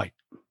we're all right.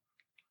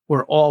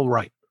 We're all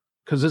right,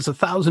 because there's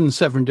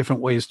 1,007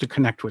 different ways to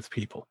connect with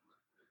people.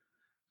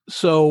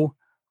 So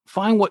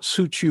find what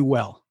suits you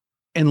well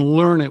and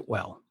learn it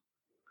well.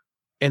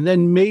 And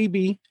then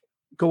maybe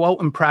go out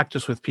and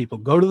practice with people.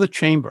 Go to the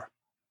chamber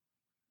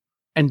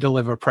and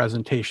deliver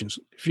presentations.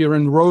 If you're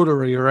in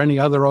Rotary or any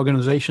other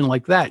organization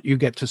like that, you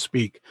get to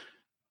speak,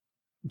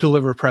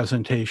 deliver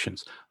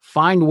presentations.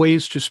 Find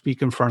ways to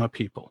speak in front of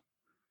people.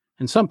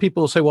 And some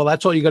people will say, well,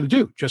 that's all you got to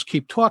do. Just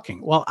keep talking.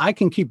 Well, I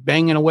can keep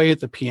banging away at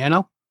the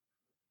piano.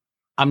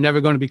 I'm never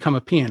going to become a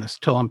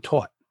pianist till I'm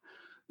taught.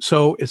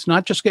 So it's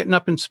not just getting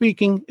up and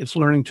speaking, it's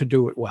learning to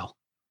do it well.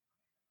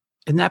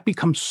 And that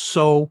becomes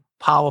so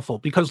powerful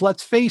because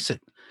let's face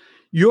it,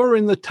 you're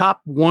in the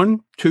top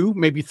 1, 2,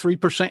 maybe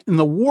 3% in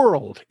the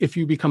world if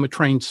you become a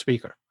trained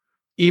speaker,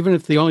 even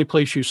if the only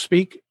place you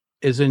speak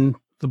is in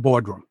the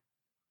boardroom.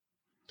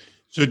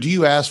 So do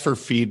you ask for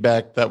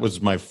feedback? That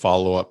was my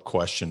follow-up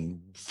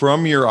question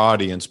from your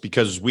audience,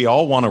 because we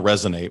all want to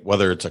resonate,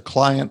 whether it's a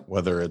client,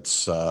 whether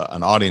it's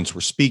an audience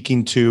we're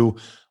speaking to.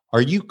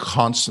 Are you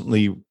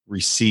constantly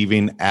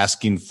receiving,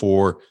 asking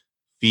for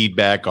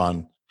feedback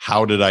on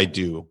how did I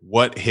do?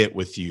 What hit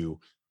with you?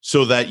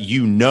 So that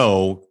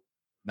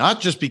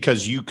not just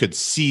because you could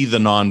see the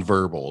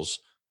nonverbals,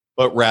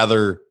 but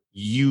rather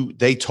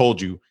they told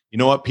you, you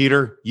know what,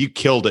 Peter, you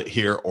killed it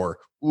here, or,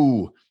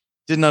 ooh,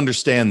 didn't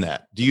understand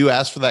that. Do you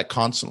ask for that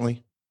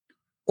constantly?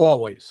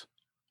 Always.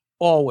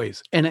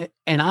 And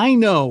I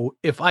know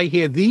if I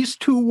hear these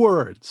two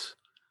words,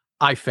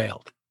 I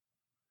failed.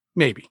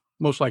 Maybe,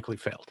 most likely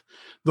failed.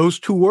 Those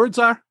two words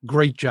are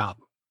great job.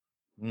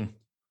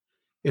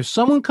 If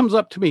someone comes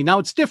up to me, now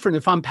it's different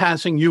if I'm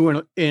passing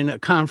you in a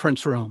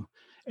conference room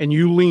and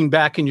you lean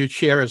back in your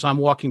chair as I'm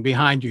walking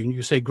behind you and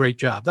you say, great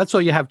job. That's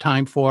all you have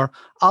time for.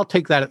 I'll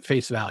take that at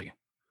face value.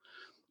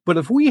 But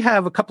if we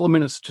have a couple of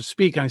minutes to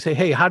speak and I say,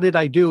 hey, how did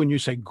I do? And you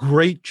say,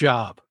 great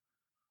job.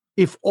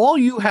 If all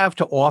you have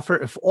to offer,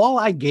 if all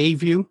I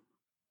gave you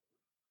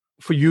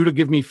for you to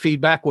give me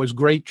feedback was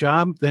great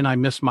job, then I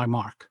missed my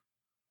mark.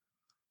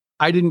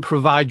 I didn't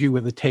provide you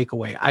with a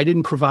takeaway. I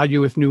didn't provide you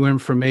with new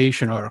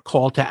information or a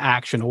call to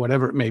action or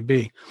whatever it may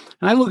be.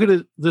 And I look at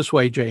it this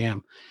way,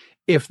 JM.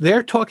 If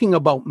they're talking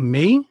about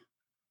me,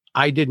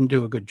 I didn't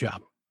do a good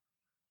job.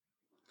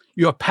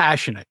 You're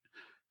passionate.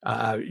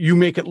 You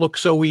make it look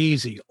so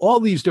easy. All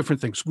these different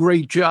things.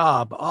 Great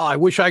job. Oh, I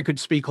wish I could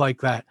speak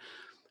like that.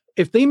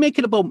 If they make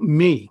it about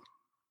me,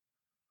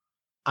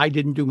 I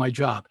didn't do my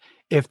job.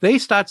 If they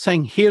start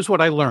saying, here's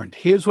what I learned,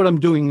 here's what I'm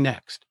doing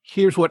next,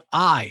 here's what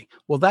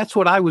that's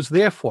what I was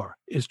there for,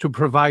 is to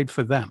provide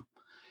for them.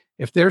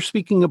 If they're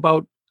speaking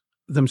about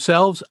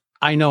themselves,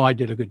 I know I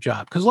did a good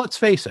job. Because let's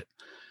face it,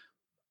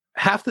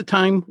 half the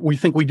time we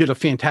think we did a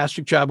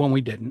fantastic job when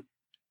we didn't.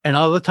 And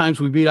other times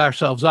we beat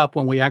ourselves up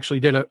when we actually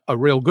did a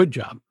real good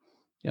job.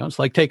 You know, it's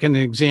like taking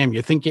an exam.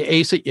 You think you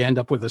ace it, you end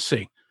up with a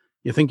C.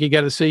 You think you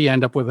get a C, you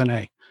end up with an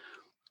A.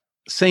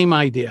 Same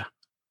idea.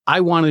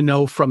 I want to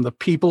know from the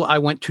people I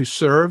went to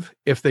serve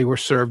if they were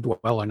served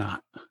well or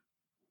not.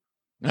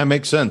 That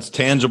makes sense.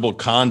 Tangible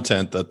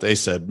content that they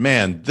said,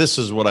 man, this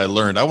is what I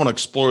learned. I want to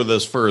explore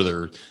this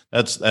further.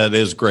 That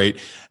is great.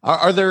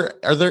 Are there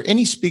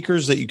any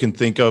speakers that you can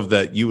think of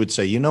that you would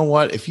say, you know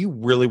what, if you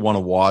really want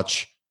to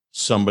watch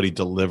somebody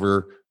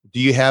deliver, do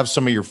you have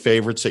some of your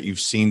favorites that you've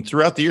seen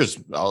throughout the years,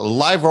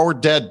 live or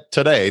dead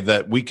today,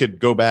 that we could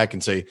go back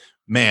and say,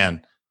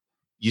 man,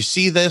 you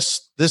see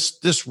this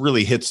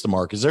really hits the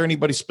mark? Is there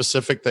anybody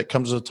specific that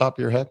comes to the top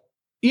of your head?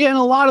 Yeah, and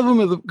a lot of them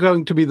are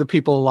going to be the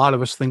people a lot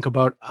of us think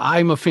about.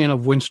 I'm a fan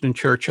of Winston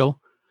Churchill,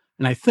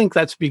 and I think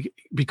that's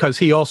because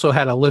he also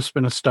had a lisp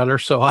and a stutter,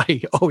 so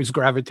I always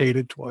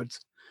gravitated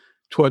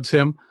towards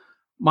him.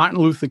 Martin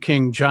Luther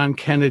King, John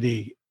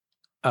Kennedy,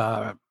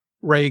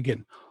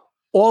 Reagan,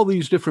 all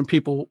these different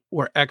people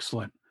were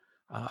excellent.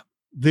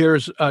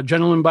 There's a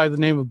gentleman by the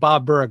name of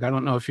Bob Burg. I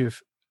don't know if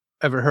you've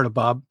ever heard of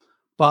Bob.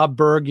 Bob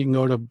Burg, you can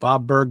go to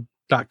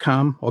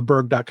bobburg.com or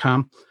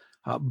burg.com.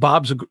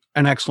 Bob's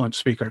an excellent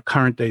speaker,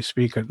 current day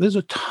speaker. There's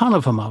a ton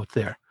of them out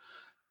there.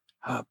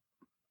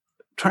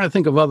 Trying to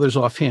think of others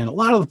offhand. A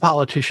lot of the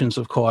politicians,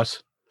 of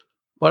course,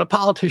 but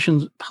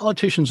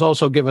politicians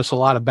also give us a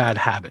lot of bad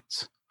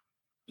habits.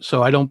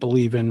 So I don't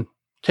believe in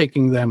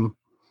taking them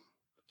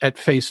at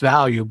face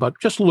value, but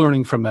just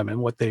learning from them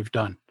and what they've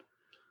done.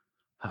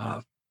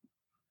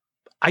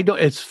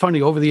 It's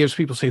funny, over the years,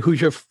 people say,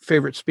 who's your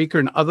favorite speaker?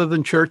 And other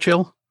than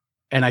Churchill,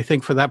 and I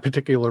think for that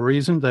particular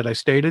reason that I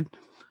stated,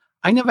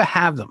 I never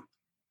have them.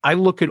 I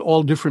look at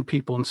all different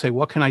people and say,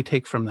 what can I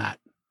take from that?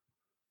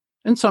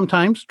 And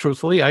sometimes,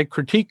 truthfully, I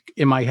critique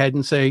in my head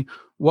and say,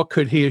 what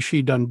could he or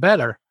she done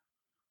better?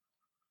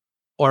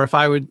 Or if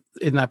I were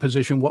in that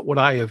position, what would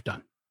I have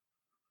done?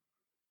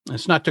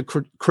 It's not to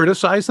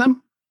criticize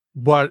them,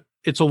 but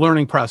it's a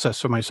learning process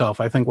for myself.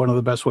 I think one of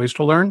the best ways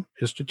to learn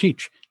is to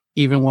teach,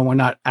 even when we're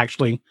not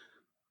actually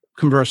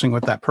conversing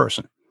with that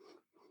person.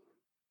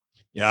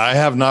 Yeah, I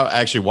have not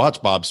actually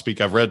watched Bob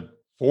speak. I've read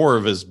 4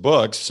 of his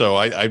books, so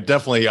I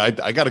definitely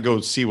got to go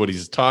see what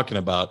he's talking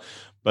about.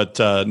 But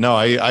no,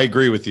 I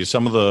agree with you.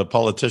 Some of the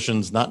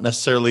politicians, not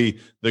necessarily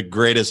the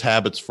greatest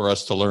habits for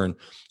us to learn.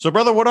 So,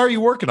 brother, what are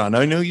you working on?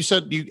 I know you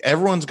said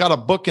everyone's got a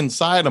book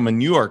inside them,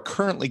 and you are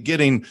currently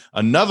getting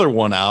another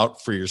one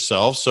out for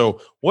yourself. So,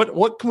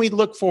 what can we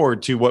look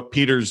forward to? What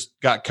Peter's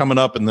got coming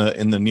up in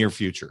the near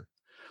future?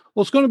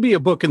 Well, it's going to be a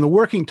book, and the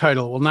working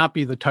title will not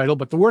be the title,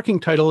 but the working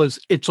title is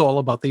It's All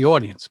About the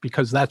Audience,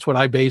 because that's what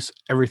I base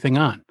everything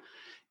on.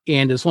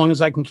 And as long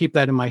as I can keep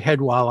that in my head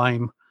while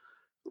I'm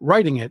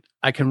writing it,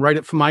 I can write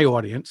it for my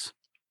audience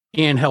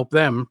and help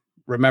them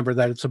remember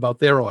that it's about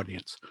their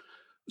audience.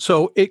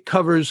 So it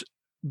covers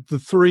the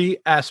 3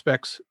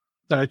 aspects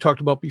that I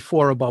talked about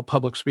before about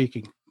public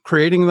speaking: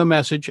 creating the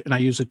message, and I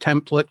use a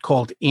template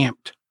called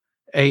AMPD,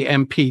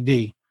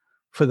 AMPD,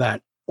 for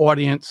that: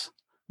 audience,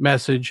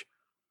 message,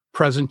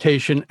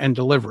 presentation, and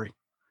delivery.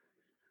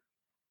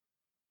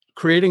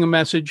 Creating a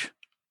message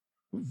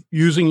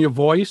using your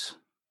voice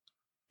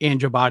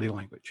and your body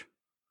language.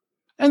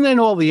 And then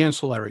all the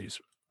ancillaries,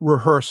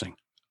 rehearsing,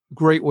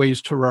 great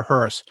ways to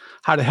rehearse,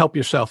 how to help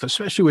yourself,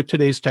 especially with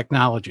today's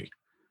technology.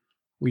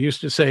 We used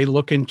to say,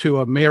 look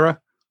into a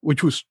mirror,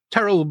 which was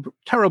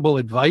terrible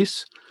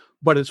advice,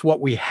 but it's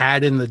what we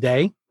had in the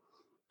day.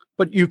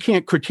 but you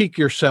can't critique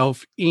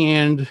yourself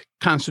and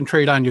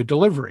concentrate on your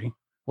delivery,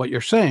 what you're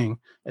saying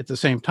at the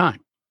same time.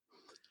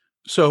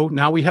 So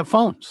now we have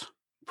phones.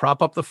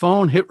 Prop up the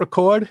phone, hit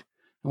record.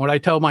 And what I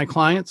tell my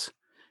clients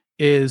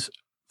is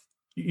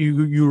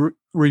you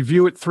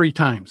review it 3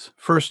 times.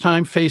 First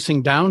time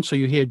facing down, so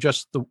you hear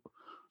just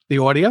the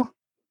audio.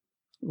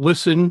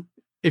 Listen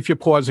if you're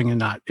pausing or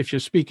not. If you're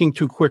speaking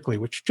too quickly,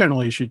 which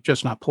generally you're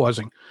just not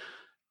pausing.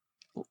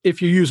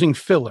 If you're using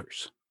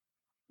fillers,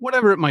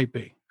 whatever it might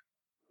be.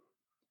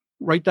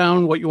 Write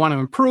down what you want to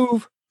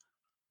improve,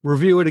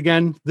 review it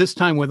again, this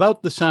time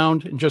without the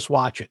sound, and just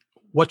watch it.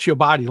 What's your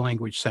body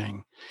language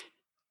saying?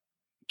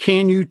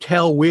 Can you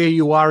tell where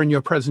you are in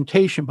your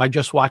presentation by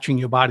just watching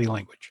your body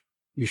language?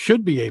 You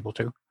should be able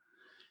to.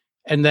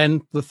 And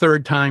then the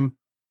third time,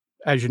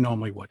 as you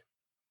normally would.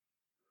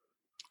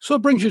 So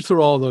it brings you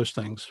through all those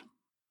things.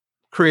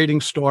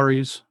 Creating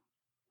stories.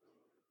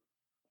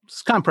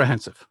 It's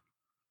comprehensive.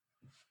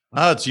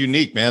 Oh, it's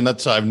unique, man.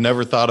 I've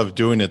never thought of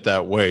doing it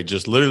that way.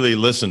 Just literally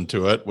listen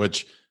to it,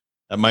 which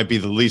that might be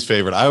the least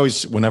favorite. I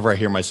always, whenever I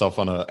hear myself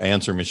on an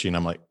answer machine,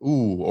 I'm like,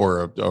 ooh,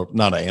 or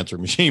not an answer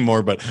machine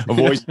more, but a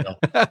voice.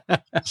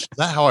 Is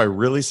that how I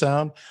really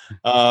sound?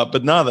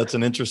 But no, that's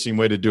an interesting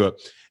way to do it.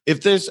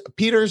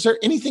 Peter, is there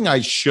anything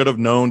I should have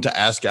known to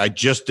ask? I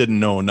just didn't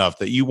know enough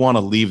that you want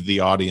to leave the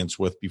audience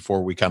with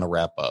before we kind of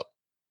wrap up?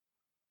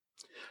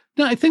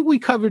 No, I think we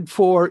covered,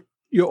 for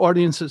your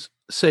audience's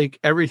sake,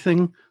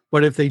 everything.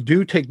 But if they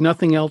do take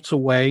nothing else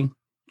away,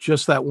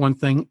 just that one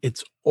thing,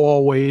 it's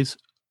always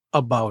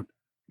about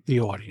the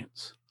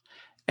audience.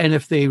 And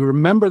if they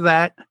remember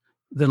that,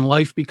 then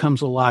life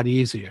becomes a lot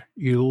easier.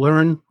 You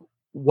learn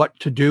what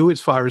to do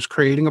as far as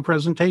creating a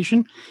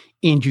presentation,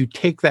 and you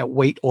take that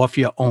weight off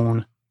your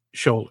own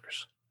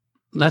shoulders.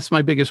 And that's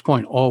my biggest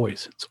point,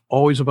 always. It's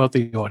always about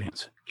the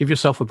audience. Give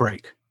yourself a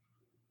break.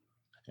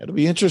 It'll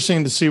be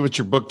interesting to see what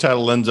your book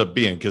title ends up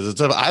being,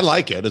 because I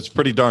like it. It's a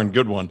pretty darn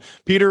good one.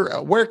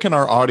 Peter, where can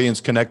our audience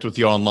connect with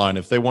you online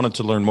if they wanted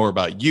to learn more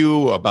about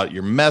you, about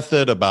your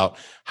method, about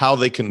how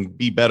they can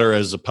be better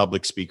as a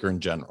public speaker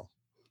in general?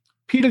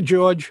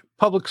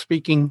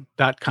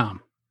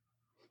 PeterGeorgePublicSpeaking.com.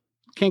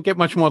 Can't get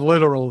much more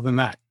literal than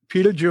that.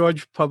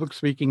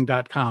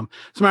 PeterGeorgePublicSpeaking.com.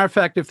 As a matter of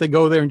fact, if they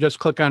go there and just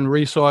click on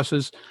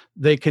resources,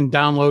 they can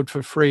download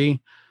for free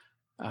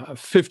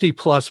 50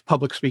 plus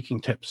public speaking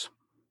tips.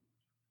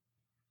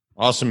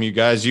 Awesome, you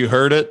guys. You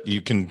heard it.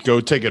 You can go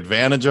take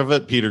advantage of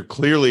it. Peter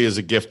clearly is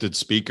a gifted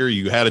speaker.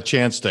 You had a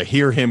chance to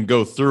hear him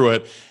go through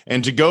it,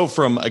 and to go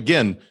from,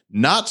 again,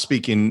 not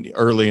speaking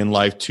early in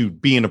life to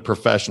being a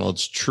professional.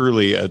 It's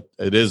truly, it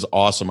is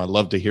awesome. I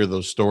love to hear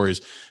those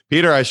stories.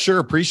 Peter, I sure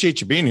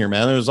appreciate you being here,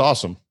 man. It was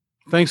awesome.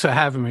 Thanks for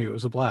having me. It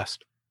was a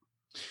blast.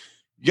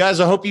 You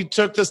guys, I hope you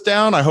took this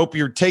down. I hope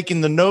you're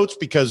taking the notes,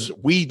 because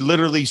we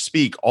literally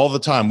speak all the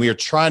time. We are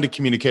trying to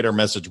communicate our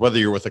message, whether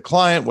you're with a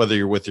client, whether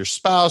you're with your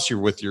spouse, you're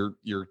with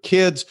your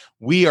kids.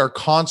 We are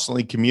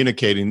constantly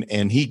communicating,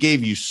 and he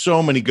gave you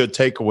so many good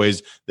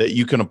takeaways that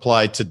you can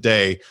apply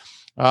today.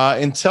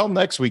 Until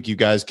next week, you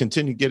guys,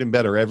 continue getting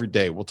better every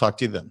day. We'll talk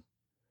to you then.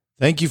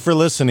 Thank you for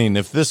listening.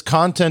 If this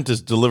content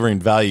is delivering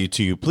value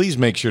to you, please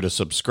make sure to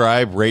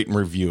subscribe, rate, and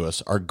review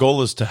us. Our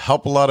goal is to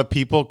help a lot of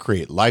people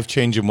create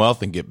life-changing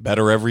wealth and get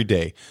better every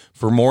day.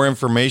 For more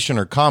information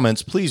or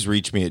comments, please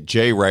reach me at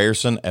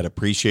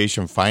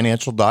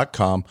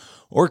jryerson@appreciationfinancial.com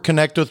or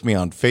connect with me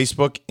on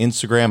Facebook,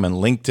 Instagram, and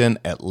LinkedIn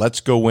at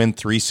Let's Go Win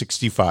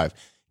 365.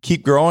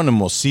 Keep growing, and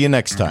we'll see you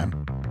next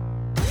time.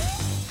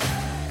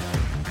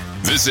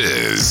 This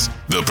is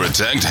the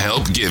Protect,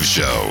 Help, Give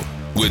Show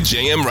with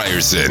J.M.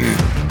 Ryerson.